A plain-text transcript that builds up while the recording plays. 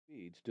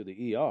speeds to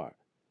the ER.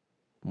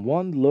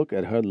 One look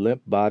at her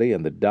limp body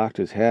and the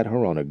doctors had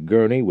her on a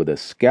gurney with a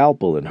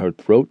scalpel in her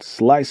throat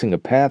slicing a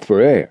path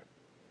for air.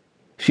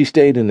 She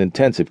stayed in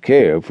intensive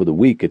care for the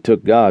week it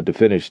took God to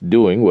finish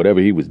doing whatever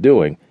he was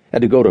doing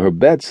and to go to her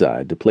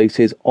bedside to place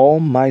his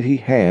almighty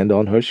hand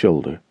on her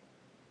shoulder.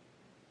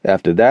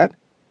 After that,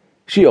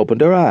 she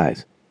opened her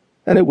eyes,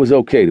 and it was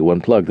okay to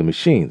unplug the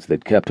machines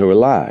that kept her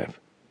alive.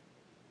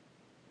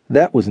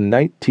 That was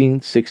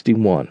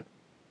 1961,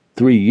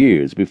 3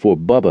 years before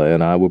Bubba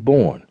and I were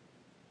born.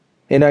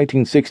 In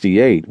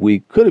 1968,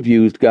 we could have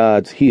used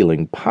God's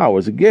healing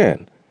powers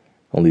again,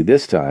 only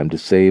this time to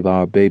save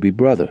our baby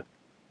brother.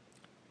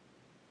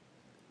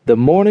 The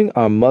morning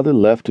our mother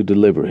left to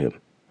deliver him,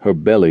 her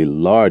belly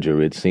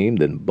larger, it seemed,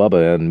 than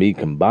Bubba and me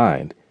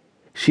combined,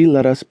 she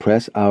let us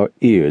press our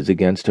ears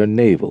against her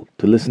navel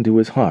to listen to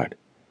his heart,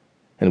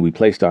 and we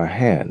placed our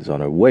hands on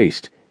her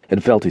waist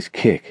and felt his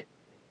kick,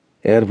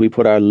 and we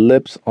put our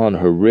lips on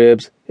her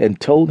ribs and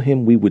told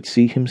him we would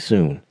see him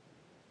soon.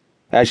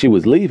 As she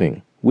was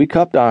leaving, we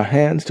cupped our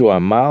hands to our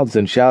mouths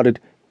and shouted,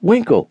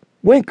 "Winkle,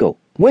 Winkle,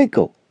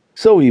 Winkle,"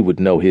 so he would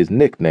know his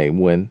nickname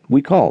when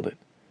we called it.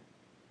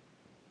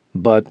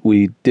 But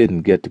we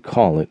didn't get to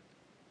call it.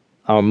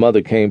 Our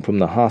mother came from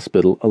the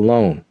hospital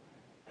alone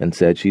and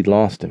said she'd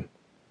lost him.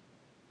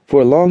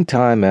 For a long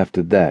time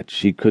after that,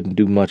 she couldn't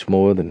do much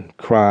more than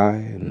cry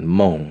and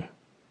moan.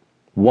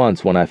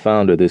 Once, when I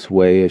found her this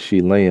way as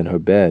she lay in her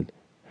bed,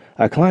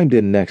 I climbed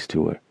in next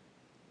to her.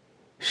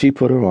 She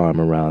put her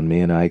arm around me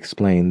and I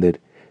explained that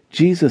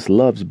Jesus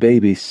loves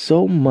babies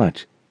so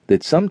much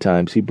that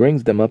sometimes he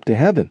brings them up to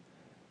heaven.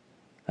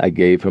 I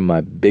gave her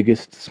my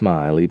biggest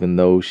smile even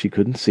though she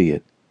couldn't see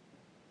it.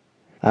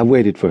 I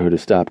waited for her to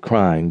stop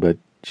crying, but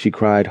she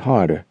cried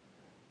harder.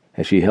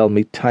 As she held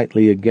me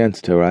tightly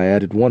against her, I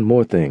added one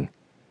more thing.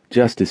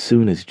 Just as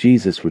soon as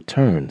Jesus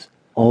returns,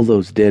 all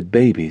those dead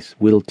babies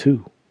will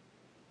too.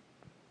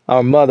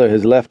 Our mother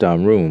has left our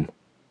room.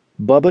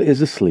 Bubba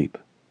is asleep.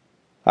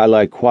 I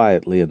lie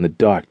quietly in the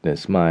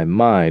darkness, my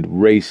mind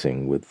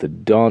racing with the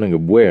dawning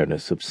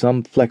awareness of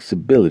some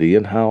flexibility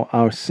in how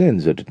our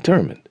sins are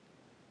determined.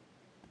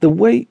 The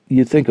way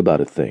you think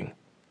about a thing,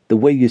 the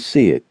way you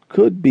see it,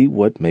 could be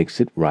what makes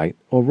it right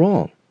or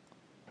wrong.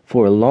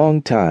 For a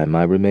long time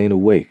I remain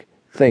awake,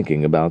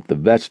 thinking about the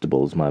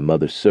vegetables my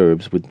mother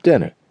serves with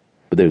dinner,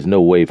 but there's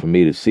no way for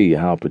me to see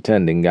how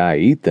pretending I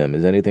eat them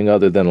is anything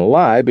other than a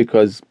lie,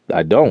 because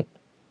I don't.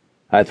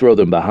 I throw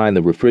them behind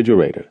the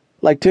refrigerator,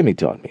 like Timmy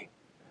taught me.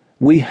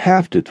 We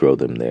have to throw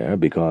them there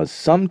because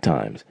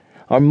sometimes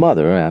our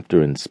mother,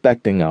 after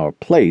inspecting our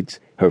plates,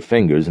 her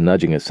fingers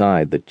nudging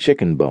aside the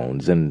chicken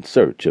bones in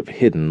search of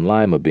hidden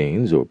lima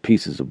beans or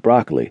pieces of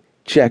broccoli,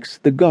 checks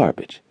the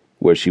garbage,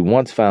 where she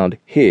once found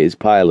his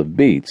pile of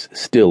beets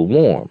still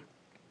warm.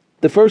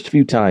 The first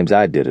few times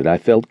I did it, I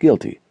felt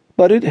guilty,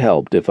 but it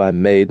helped if I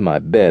made my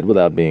bed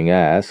without being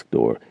asked,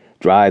 or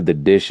dried the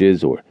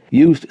dishes, or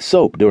used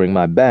soap during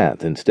my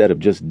bath instead of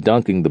just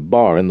dunking the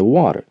bar in the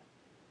water.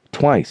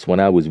 Twice, when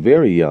I was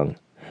very young,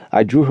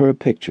 I drew her a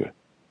picture.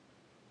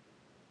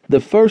 The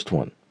first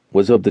one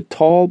was of the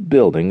tall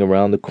building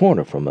around the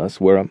corner from us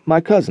where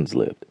my cousins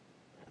lived.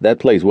 That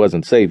place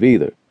wasn't safe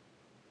either,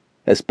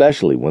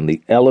 especially when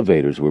the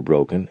elevators were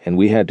broken and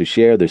we had to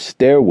share the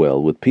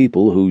stairwell with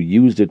people who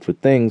used it for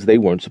things they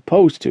weren't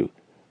supposed to,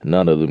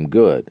 none of them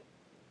good.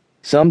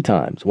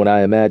 Sometimes, when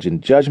I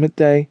imagined Judgment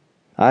Day,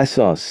 I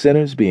saw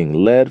sinners being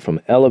led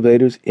from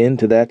elevators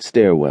into that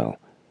stairwell.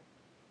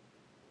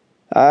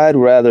 I'd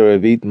rather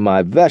have eaten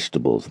my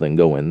vegetables than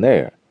go in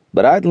there,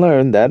 but I'd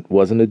learned that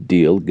wasn't a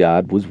deal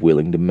God was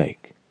willing to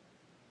make.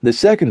 The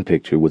second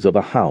picture was of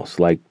a house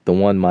like the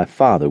one my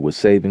father was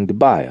saving to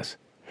buy us,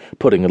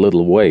 putting a little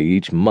away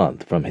each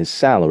month from his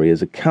salary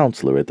as a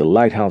counselor at the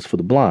Lighthouse for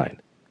the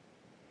Blind.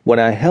 When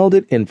I held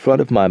it in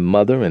front of my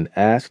mother and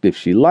asked if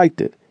she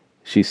liked it,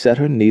 she set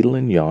her needle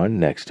and yarn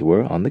next to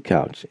her on the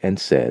couch and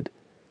said,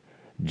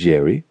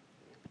 "Jerry,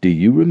 do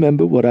you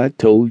remember what I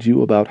told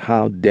you about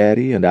how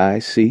Daddy and I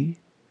see?"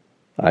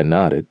 I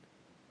nodded.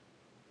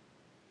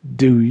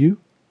 "Do you?"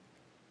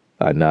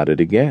 I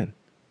nodded again.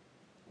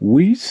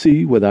 "We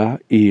see with our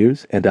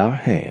ears and our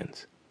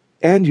hands."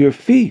 "And your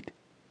feet,"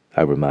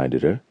 I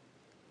reminded her.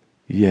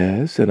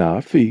 "Yes, and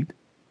our feet."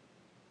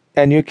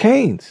 "And your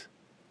canes."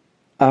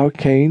 "Our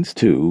canes,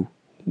 too.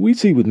 We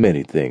see with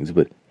many things,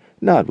 but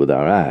not with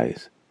our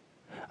eyes.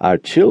 Our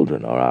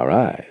children are our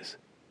eyes.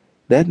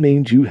 That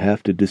means you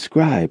have to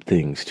describe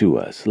things to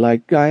us,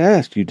 like I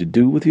asked you to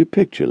do with your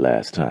picture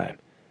last time.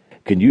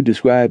 Can you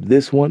describe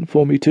this one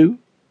for me, too?"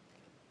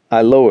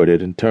 I lowered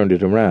it and turned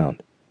it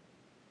around.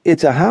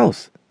 "It's a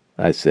house,"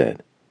 I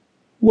said.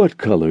 "What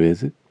color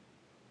is it?"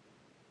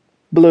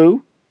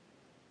 "Blue."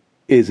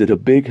 "Is it a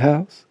big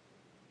house?"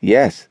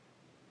 "Yes."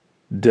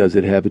 "Does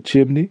it have a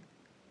chimney?"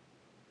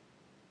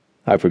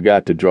 I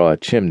forgot to draw a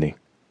chimney.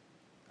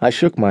 I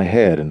shook my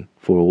head, and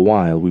for a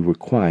while we were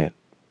quiet.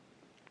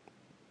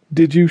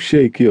 "Did you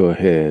shake your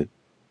head?"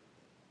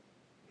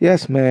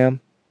 "Yes,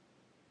 ma'am."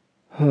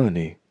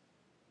 "Honey,"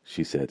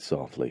 she said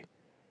softly,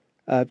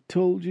 "I've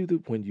told you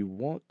that when you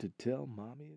want to tell Mommy..."